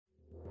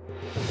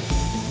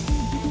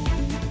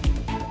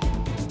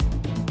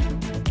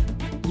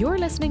You're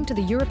listening to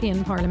the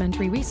European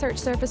Parliamentary Research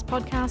Service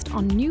podcast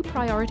on new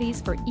priorities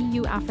for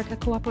EU-Africa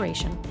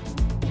cooperation.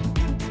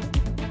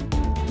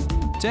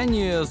 10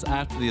 years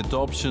after the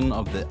adoption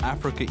of the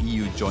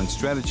Africa-EU joint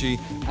strategy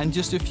and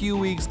just a few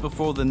weeks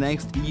before the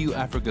next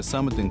EU-Africa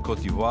summit in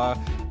Côte d'Ivoire,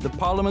 the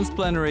Parliament's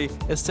plenary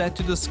is set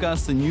to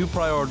discuss the new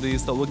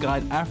priorities that will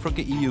guide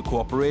Africa-EU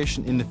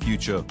cooperation in the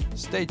future.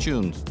 Stay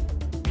tuned.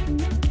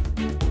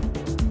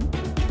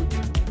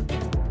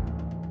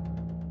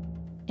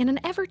 In an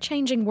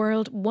ever-changing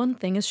world, one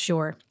thing is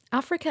sure.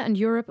 Africa and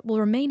Europe will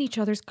remain each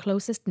other's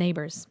closest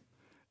neighbours.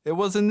 It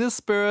was in this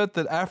spirit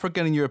that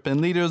African and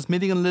European leaders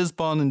meeting in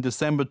Lisbon in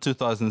December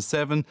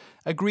 2007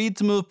 agreed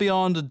to move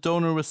beyond a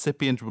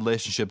donor-recipient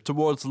relationship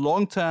towards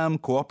long-term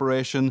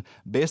cooperation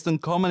based on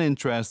common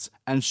interests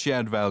and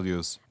shared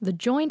values. The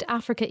joint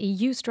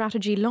Africa-EU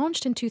strategy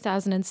launched in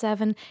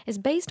 2007 is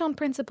based on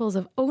principles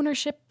of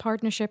ownership,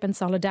 partnership and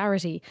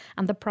solidarity,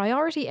 and the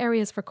priority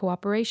areas for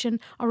cooperation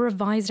are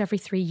revised every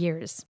 3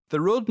 years. The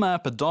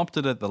roadmap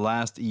adopted at the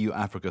last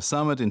EU-Africa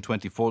summit in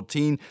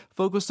 2014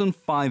 focused on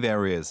 5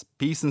 areas: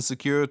 peace and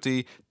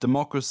security,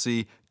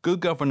 democracy,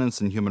 good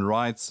governance and human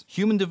rights,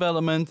 human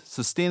development,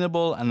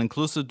 sustainable and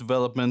inclusive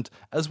development,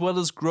 as well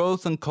as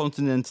growth and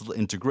continental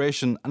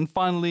integration, and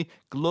finally,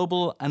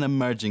 global and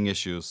emerging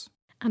issues.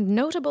 And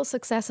notable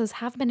successes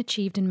have been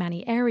achieved in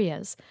many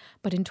areas.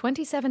 But in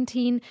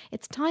 2017,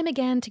 it's time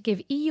again to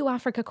give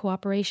EU-Africa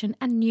cooperation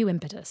a new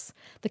impetus.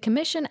 The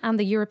Commission and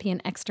the European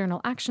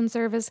External Action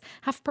Service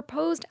have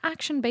proposed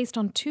action based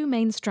on 2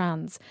 main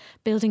strands: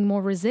 building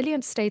more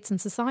resilient states and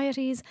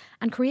societies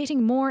and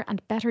creating more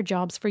and better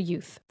jobs for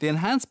youth. The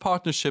enhanced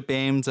partnership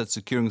aims at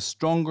securing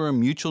stronger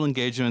mutual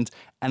engagement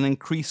and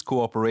increased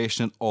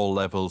cooperation at all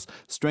levels,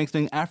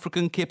 strengthening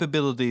African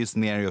capabilities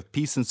in the area of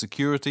peace and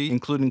security,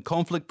 including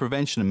conflict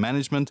prevention and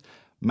management,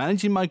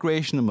 managing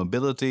migration and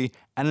mobility,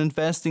 and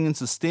investing in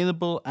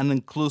sustainable and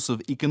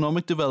inclusive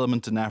economic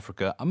development in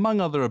Africa,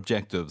 among other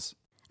objectives.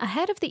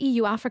 Ahead of the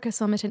EU-Africa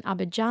summit in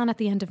Abidjan at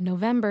the end of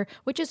November,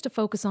 which is to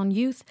focus on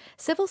youth,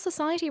 civil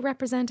society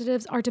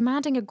representatives are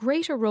demanding a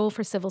greater role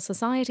for civil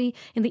society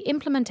in the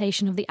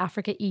implementation of the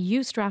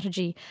Africa-EU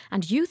strategy,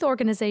 and youth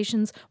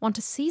organisations want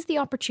to seize the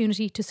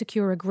opportunity to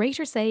secure a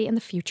greater say in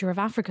the future of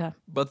Africa.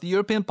 But the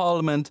European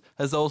Parliament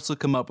has also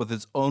come up with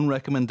its own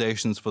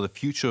recommendations for the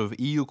future of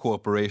EU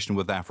cooperation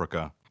with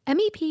Africa.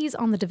 MEPs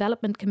on the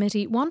Development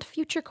Committee want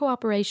future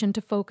cooperation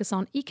to focus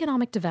on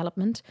economic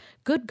development,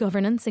 good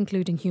governance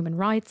including human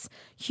rights,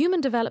 human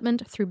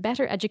development through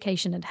better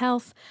education and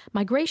health,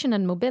 migration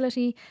and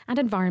mobility, and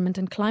environment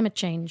and climate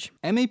change.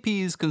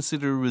 MEPs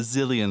consider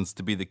resilience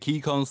to be the key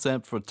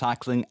concept for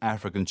tackling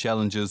African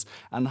challenges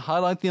and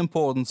highlight the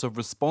importance of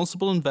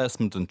responsible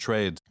investment and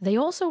trade. They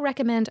also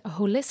recommend a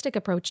holistic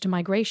approach to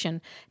migration,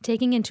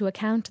 taking into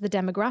account the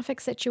demographic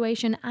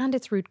situation and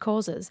its root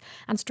causes,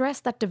 and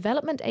stress that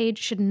development aid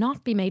should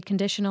not be made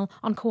conditional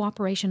on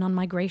cooperation on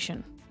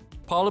migration.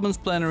 Parliament's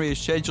plenary is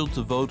scheduled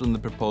to vote on the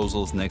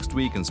proposals next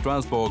week in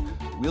Strasbourg.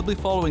 We'll be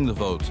following the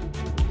vote.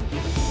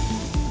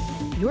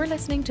 You're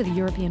listening to the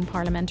European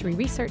Parliamentary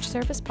Research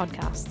Service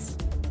podcasts.